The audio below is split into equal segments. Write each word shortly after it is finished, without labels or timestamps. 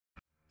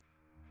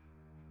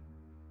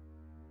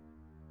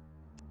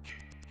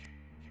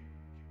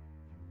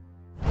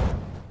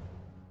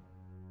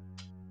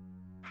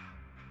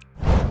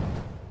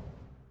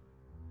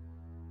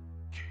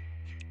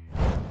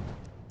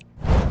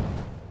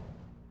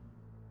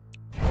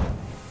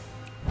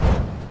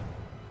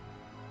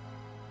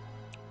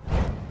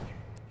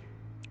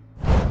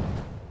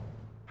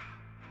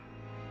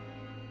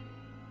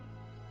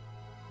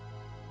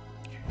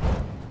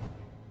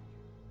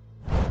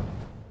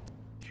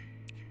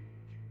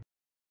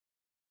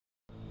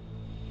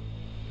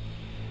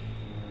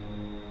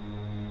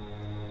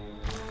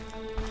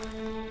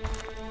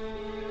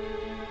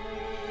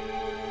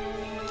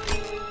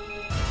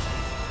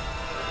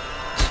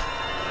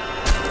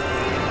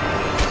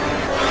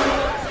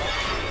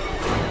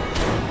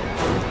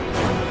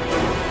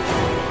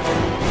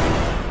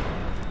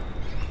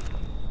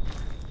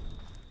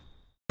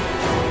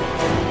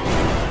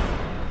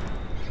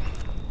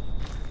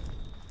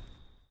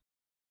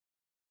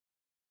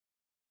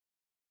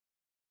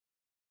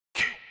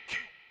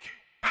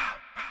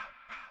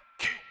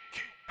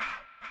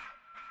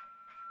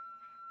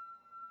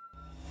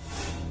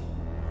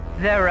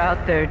They're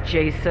out there,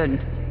 Jason.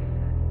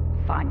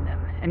 Find them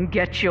and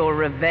get your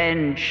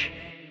revenge.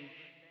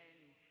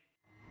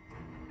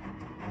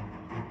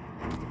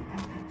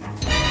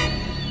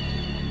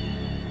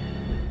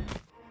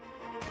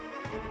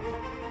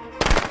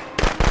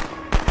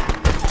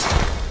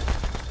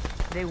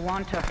 They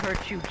want to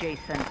hurt you,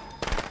 Jason.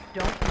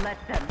 Don't let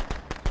them.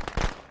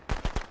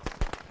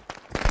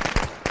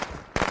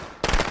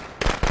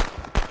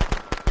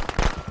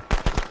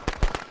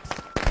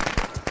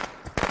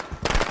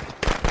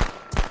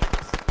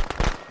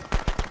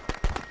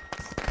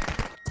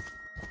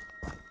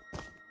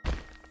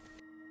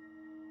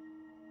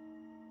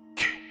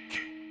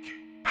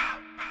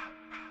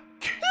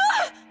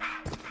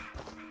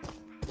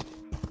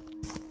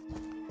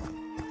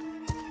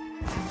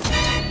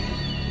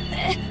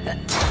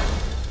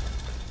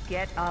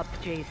 Get up,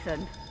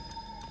 Jason.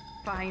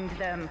 Find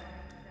them.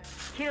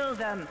 Kill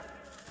them.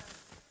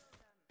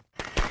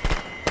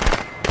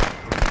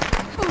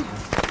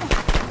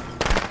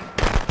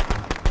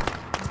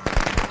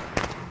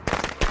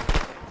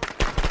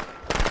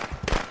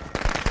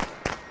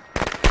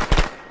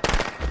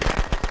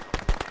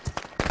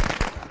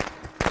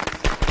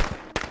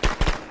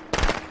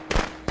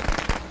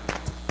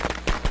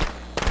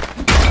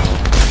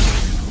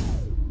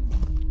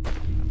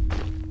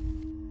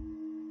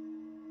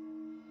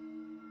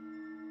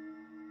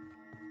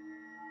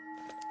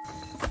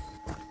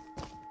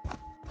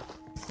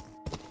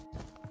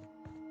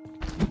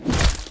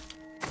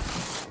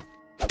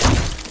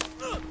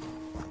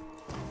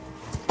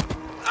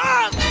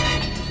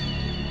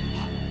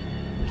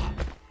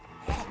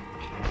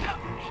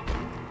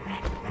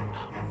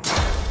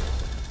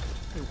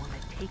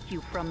 Take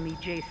you from me,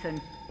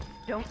 Jason.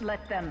 Don't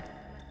let them.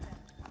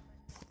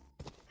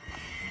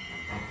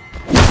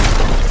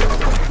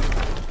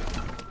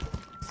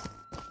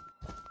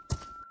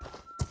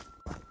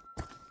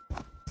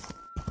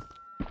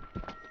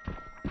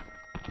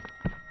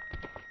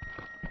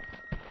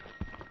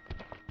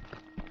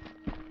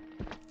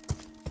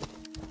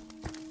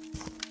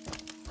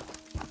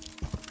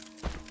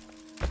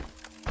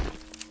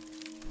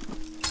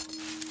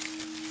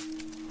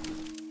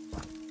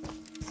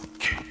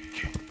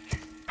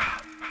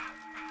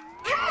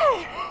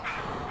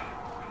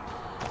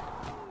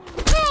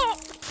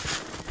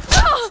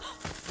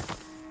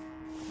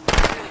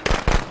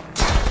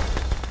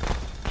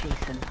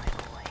 Jason, my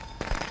boy,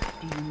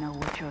 do you know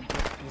what your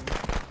gift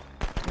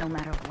is? No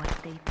matter what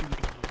they do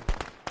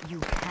to you, you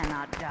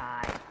cannot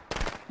die.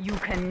 You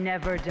can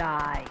never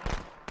die.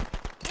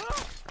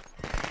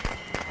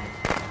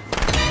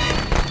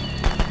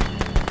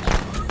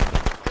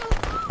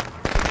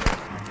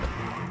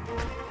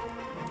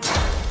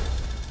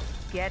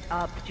 Get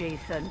up,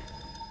 Jason.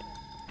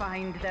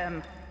 Find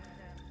them.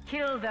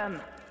 Kill them.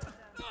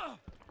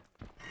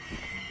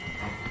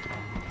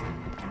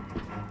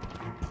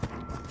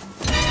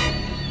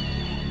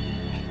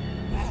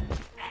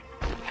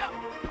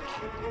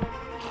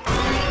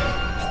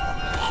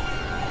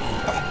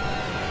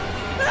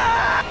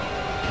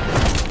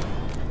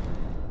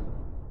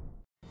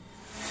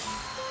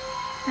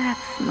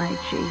 That's my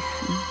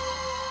Jason.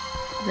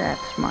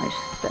 That's my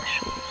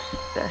special,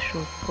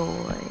 special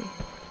boy.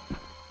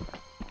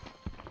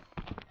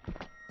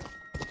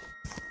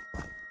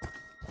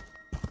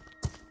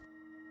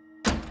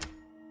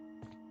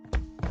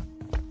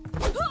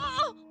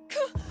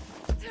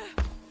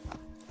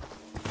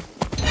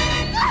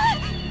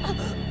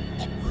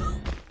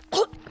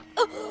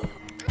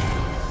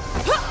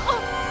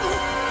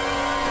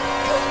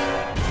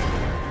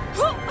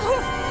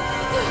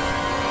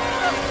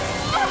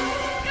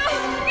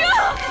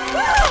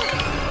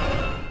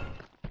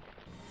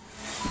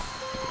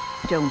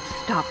 Don't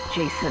stop,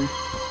 Jason.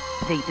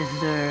 They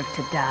deserve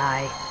to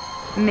die.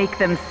 Make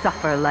them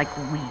suffer like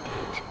we did.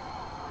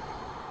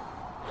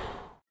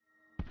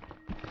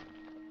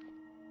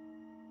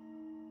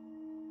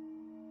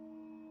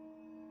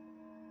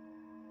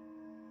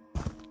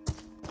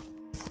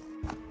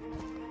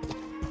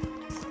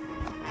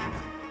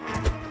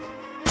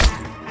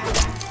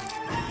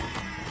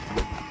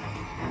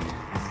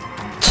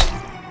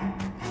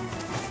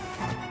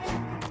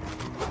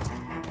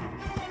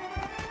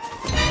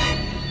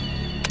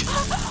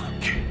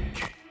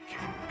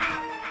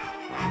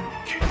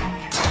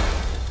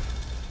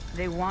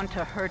 They want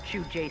to hurt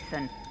you,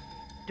 Jason.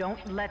 Don't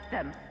let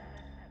them.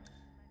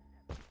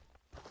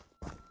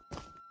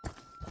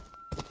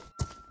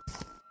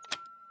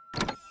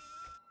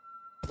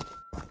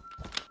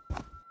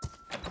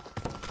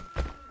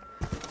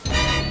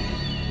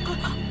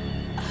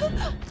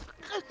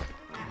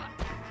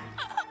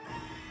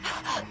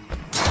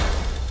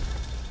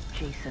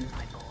 Jason,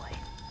 my boy,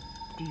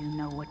 do you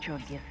know what your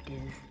gift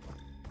is?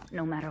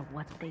 No matter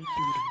what they do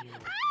to you,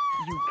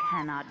 you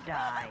cannot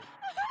die.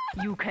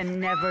 You can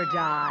never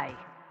die.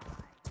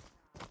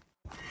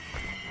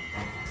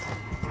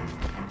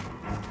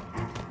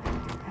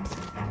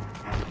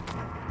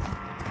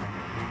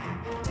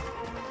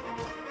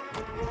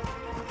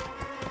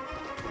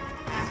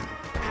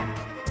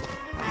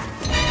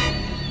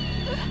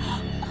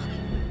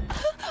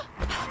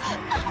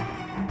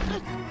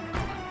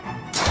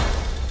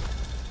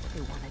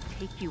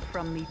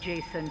 from me,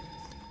 Jason.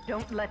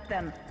 Don't let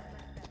them.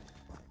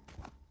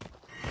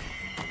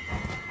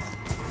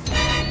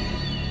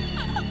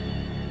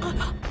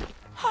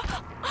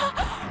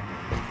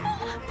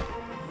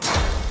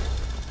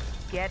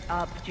 Get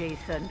up,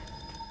 Jason.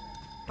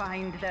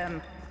 Find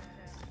them.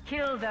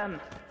 Kill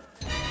them.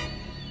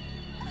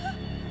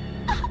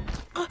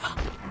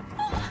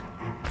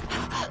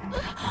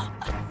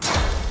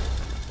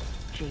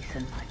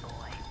 Jason, my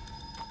boy,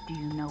 do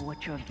you know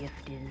what your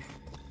gift is?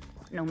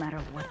 No matter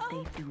what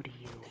they do to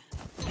you,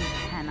 you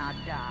cannot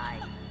die.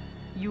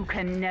 You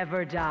can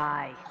never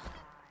die.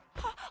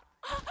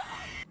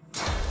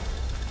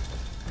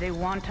 They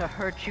want to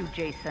hurt you,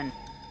 Jason.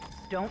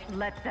 Don't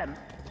let them.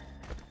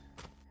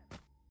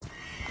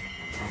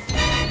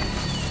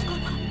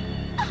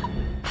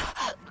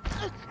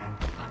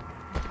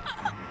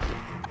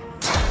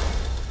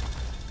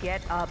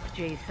 Get up,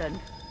 Jason.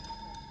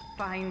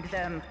 Find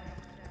them.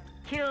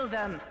 Kill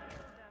them.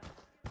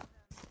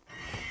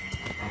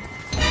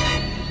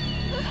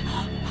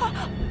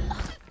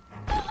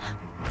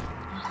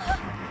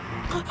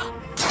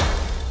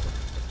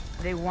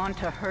 They want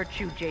to hurt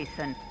you,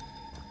 Jason.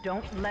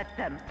 Don't let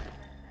them.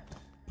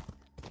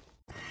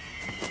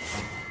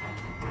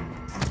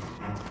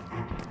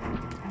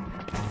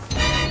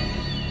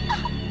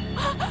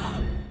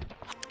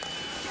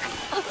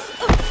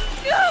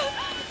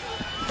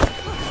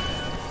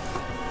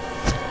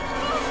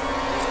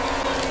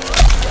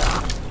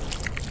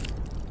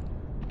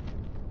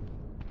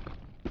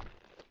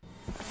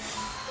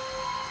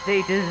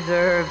 They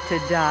deserve to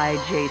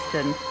die,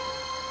 Jason.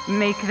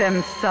 Make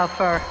them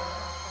suffer.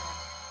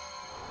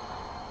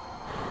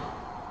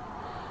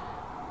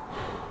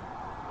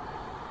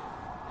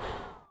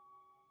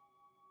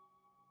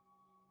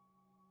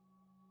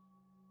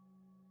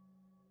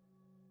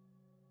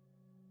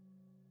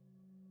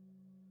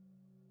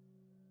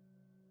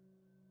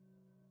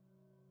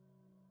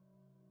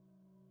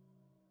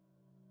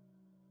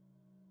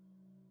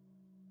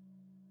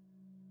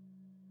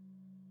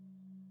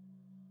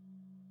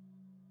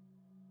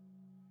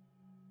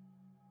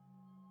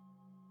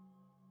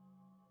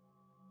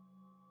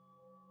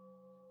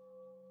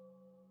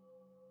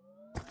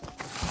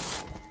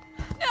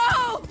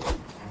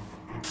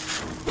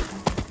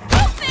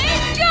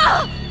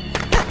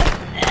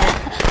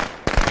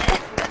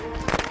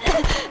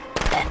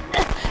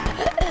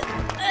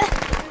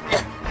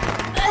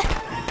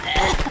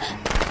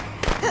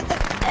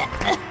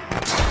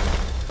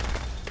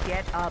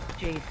 Get up,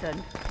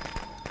 Jason.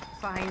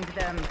 Find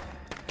them.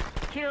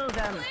 Kill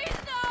them. Please,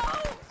 no!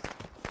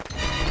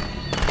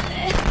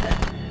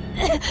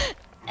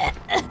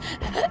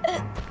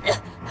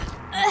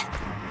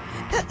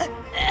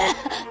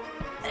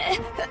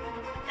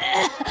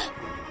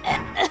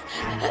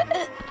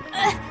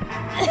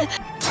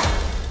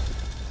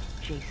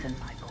 Jason,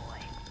 my boy,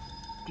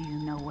 do you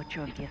know what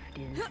your gift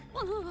is?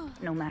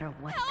 No matter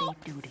what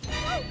they do to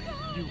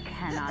you, you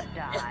cannot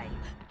die.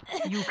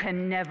 You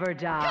can never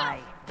die.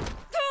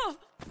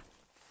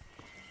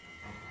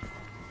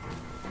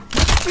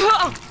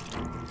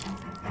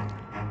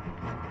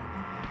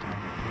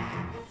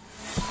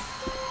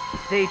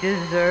 They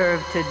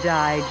deserve to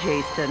die,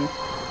 Jason.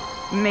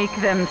 Make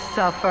them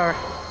suffer.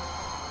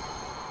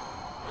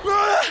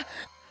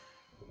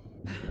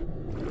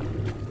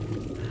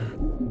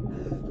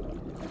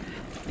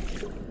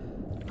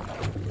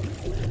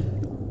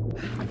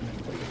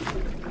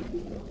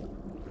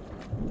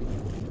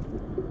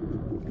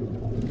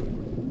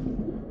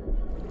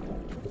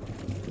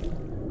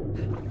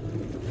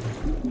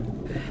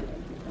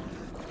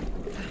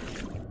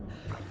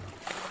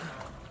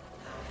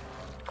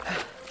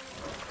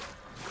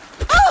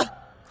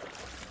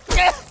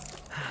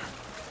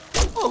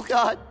 Oh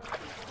God,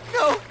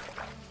 no!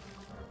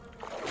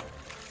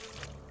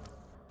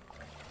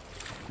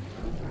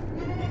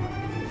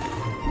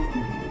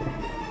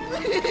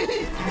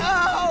 Please,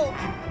 no!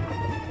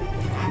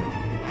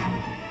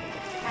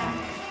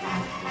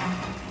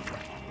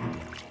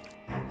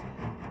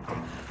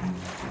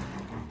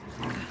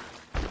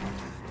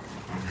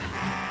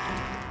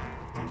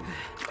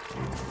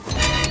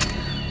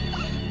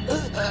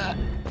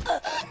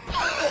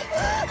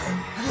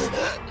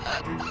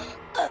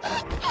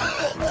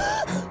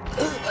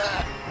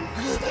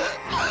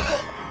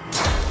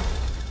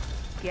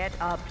 Get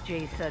up,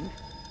 Jason.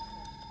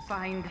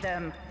 Find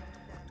them.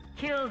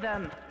 Kill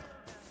them.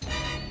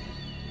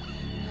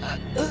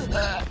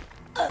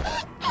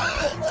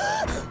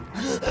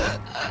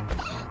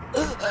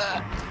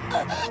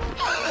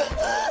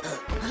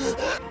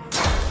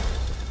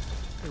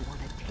 They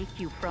want to take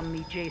you from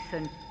me,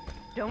 Jason.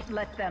 Don't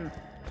let them.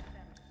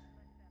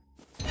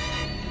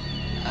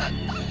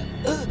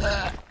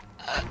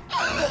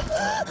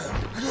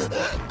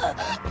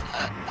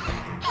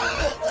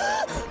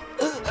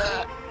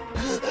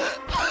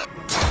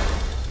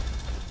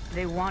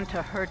 They want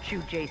to hurt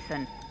you,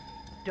 Jason.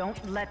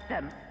 Don't let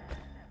them.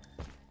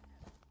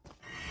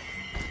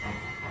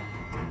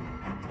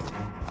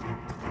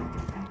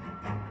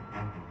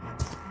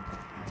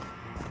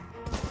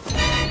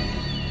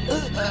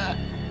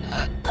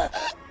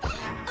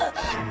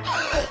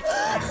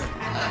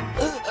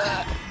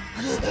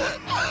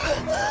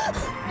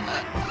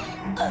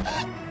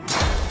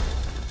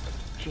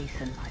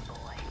 Jason, my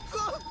boy,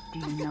 do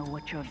you know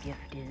what your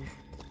gift is?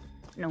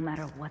 No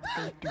matter what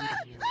they do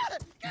to you,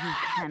 you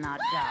cannot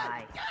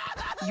die.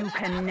 You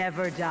can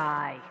never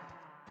die.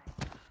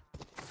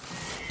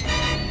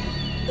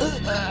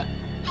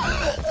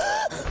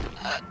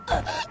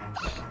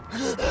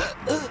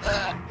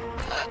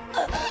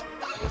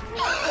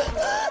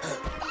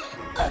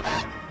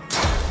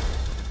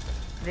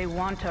 They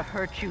want to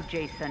hurt you,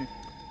 Jason.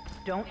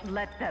 Don't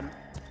let them.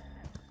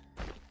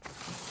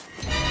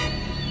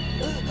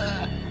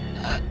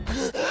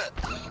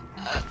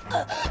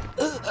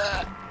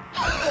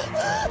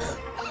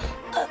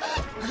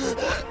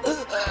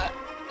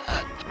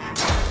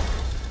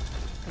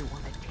 They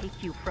want to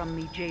take you from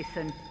me,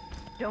 Jason.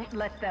 Don't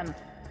let them.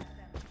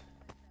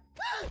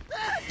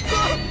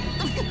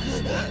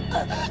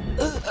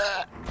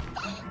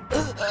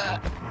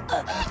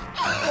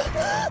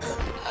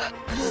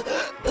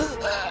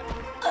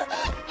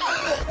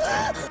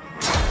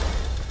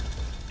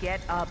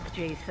 Get up,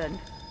 Jason.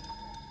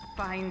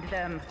 Find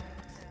them.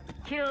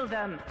 Kill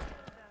them.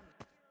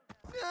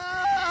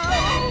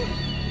 No!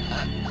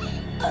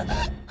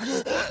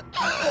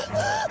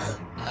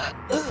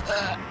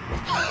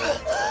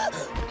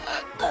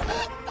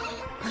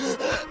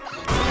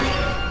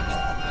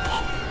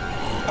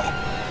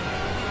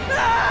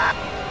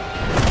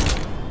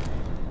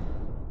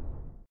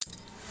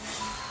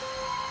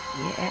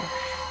 Yes.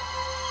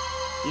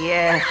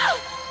 Yes.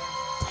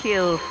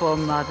 Kill for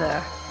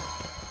Mother.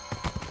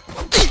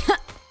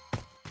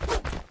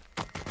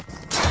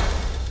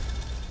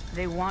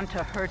 They want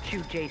to hurt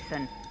you,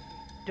 Jason.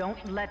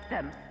 Don't let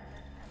them.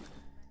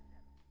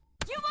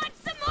 You want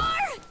some more?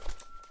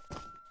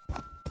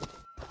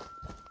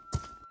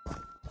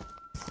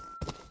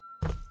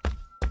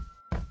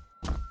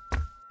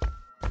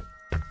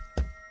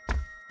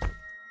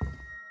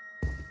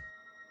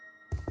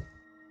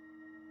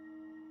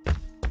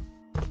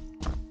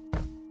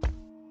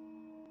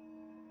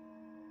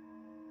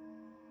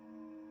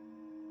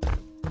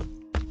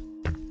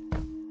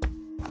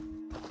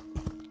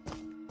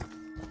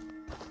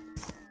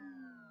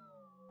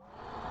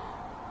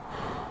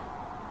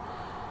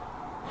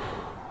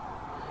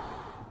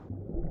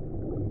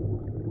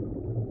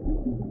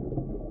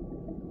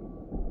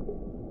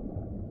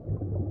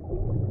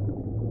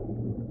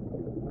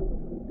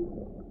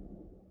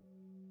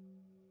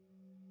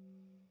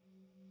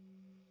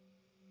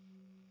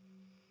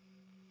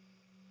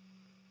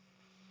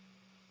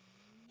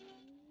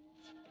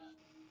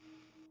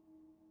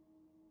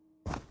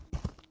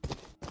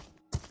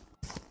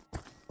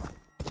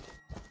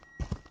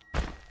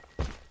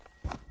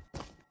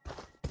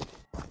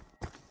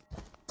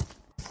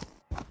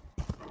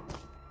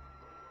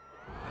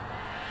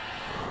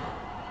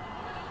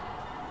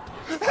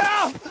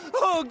 Help!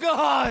 Oh,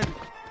 God!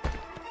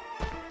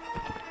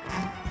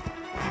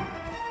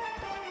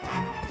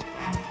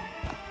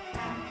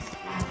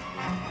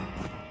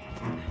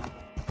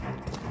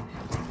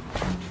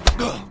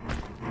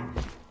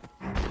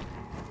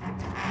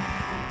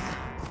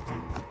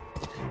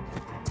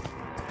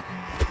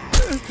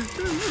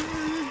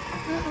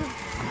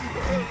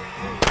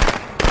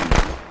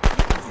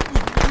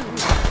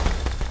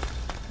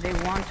 They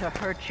want to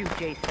hurt you,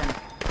 Jason.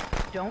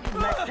 Don't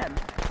let them.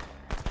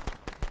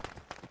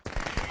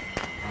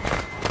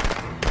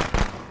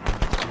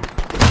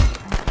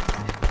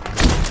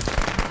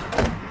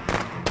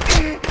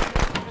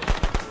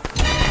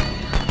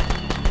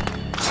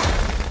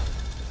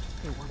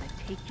 They want to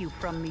take you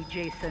from me,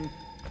 Jason.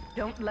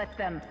 Don't let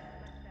them.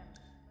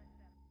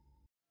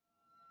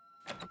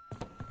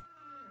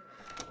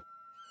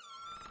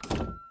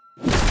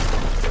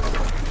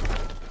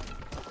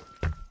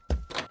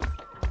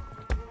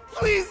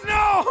 Please,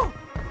 no!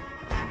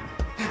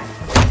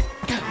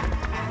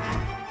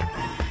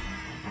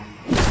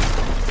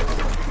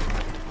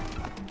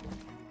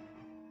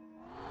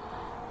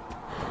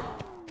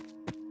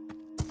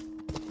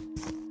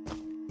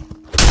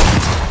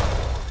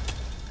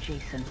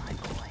 Jason, my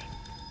boy,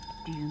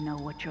 do you know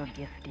what your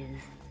gift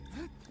is?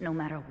 No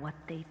matter what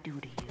they do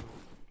to you,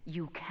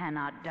 you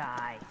cannot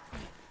die.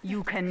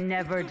 You can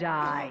never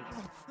die.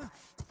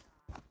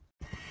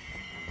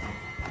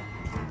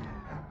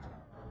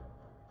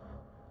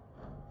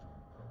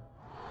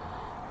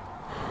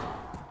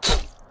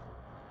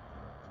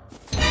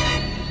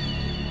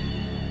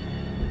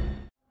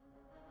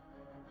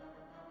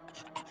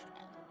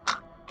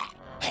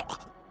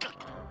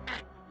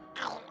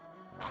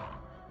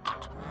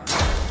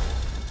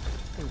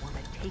 They want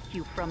to take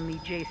you from me,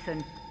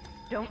 Jason.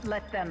 Don't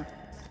let them.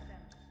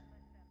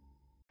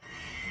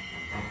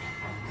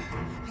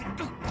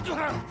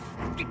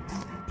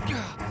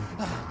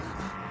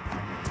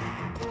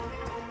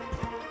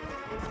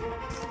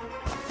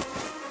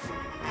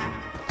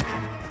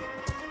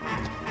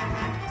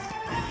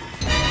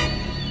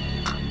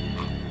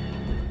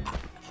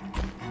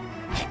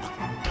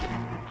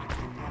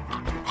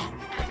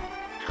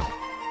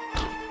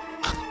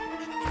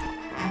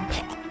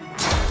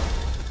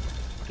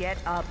 Get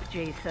up,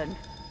 Jason.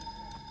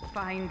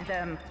 Find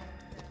them.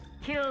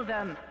 Kill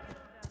them!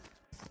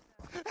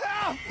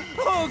 Help!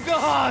 Oh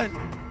God!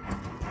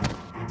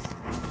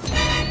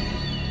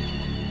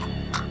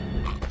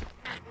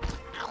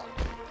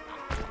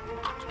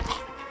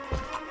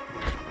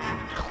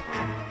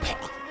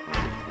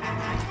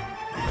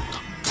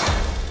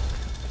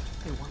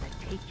 They want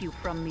to take you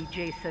from me,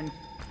 Jason.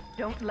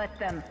 Don't let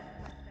them.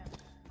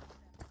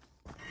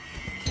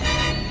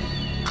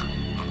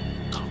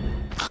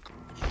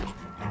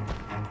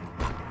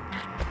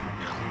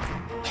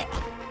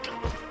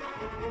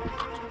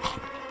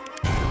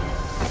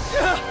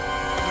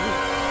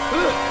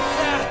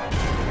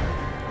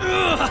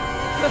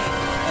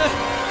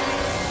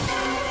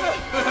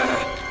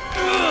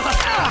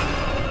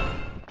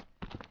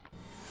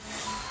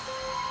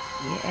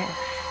 Yes.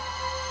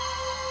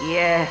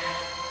 Yes.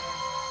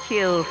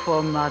 Kill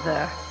for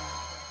Mother.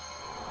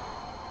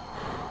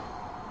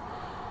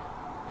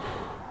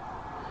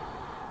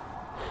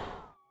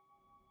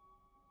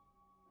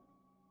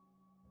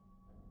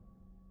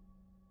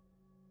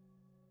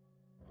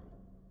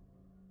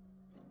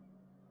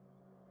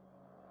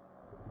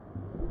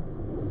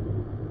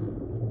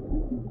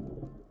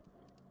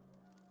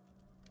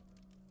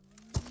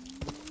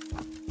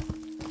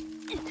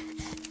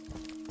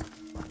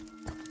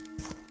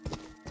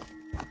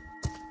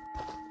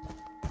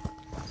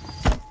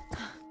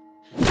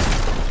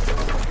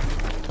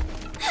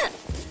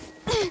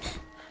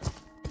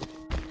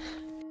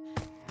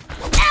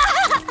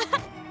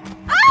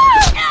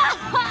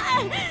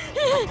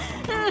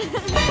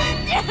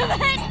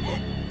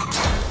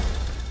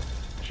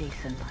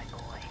 Jason, my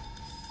boy,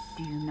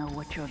 do you know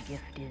what your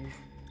gift is?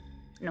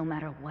 No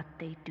matter what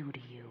they do to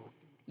you,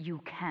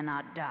 you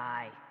cannot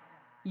die.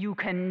 You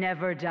can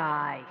never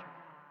die.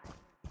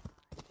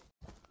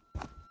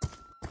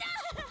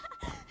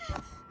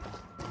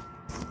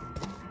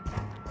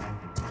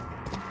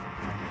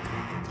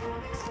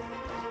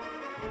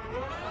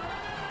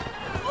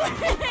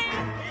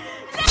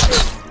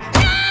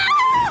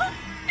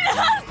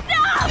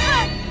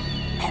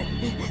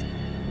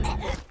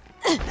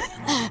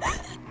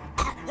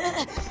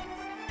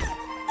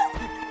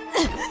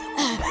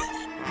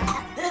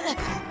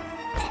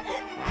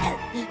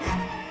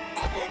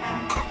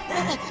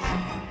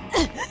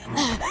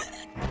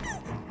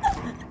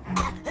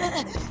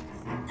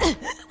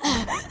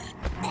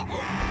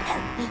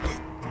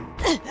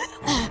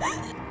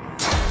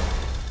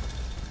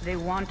 They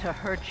want to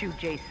hurt you,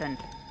 Jason.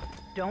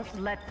 Don't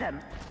let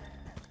them.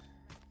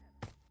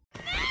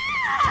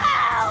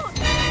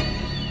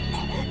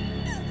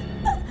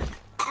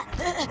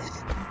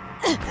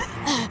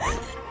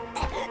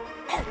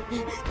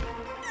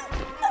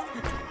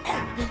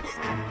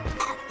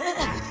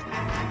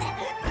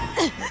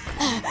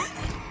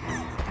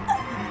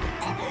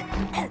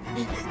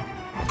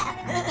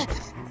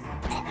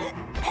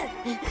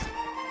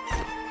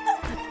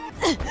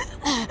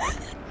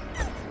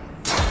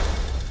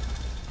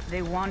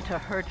 They want to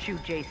hurt you,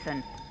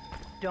 Jason.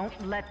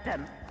 Don't let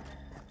them.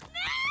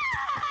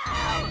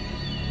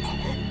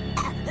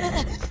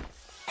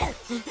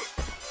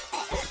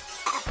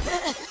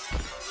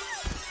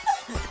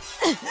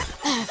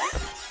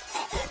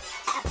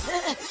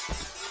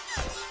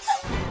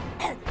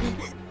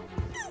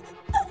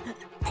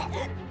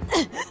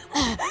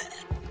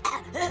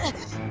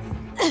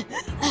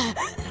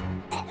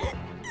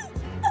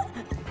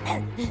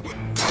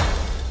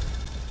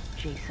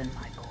 Jason,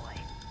 my boy,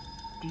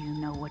 do you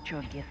know what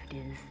your gift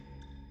is?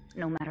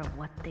 No matter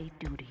what they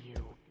do to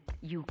you,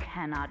 you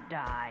cannot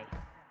die.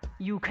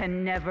 You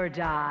can never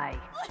die.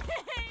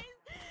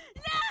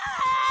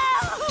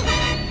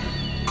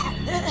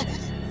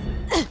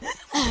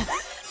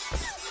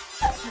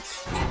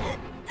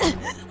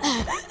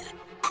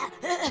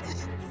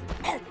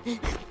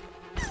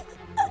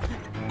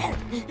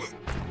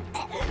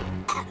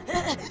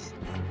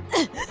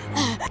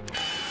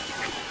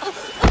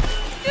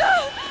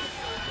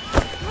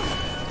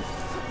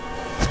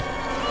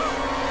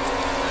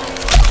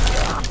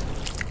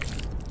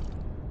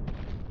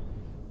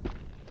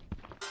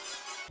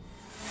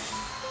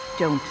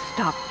 Don't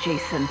stop,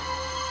 Jason.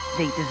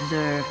 They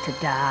deserve to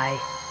die.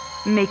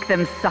 Make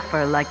them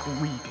suffer like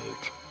we did.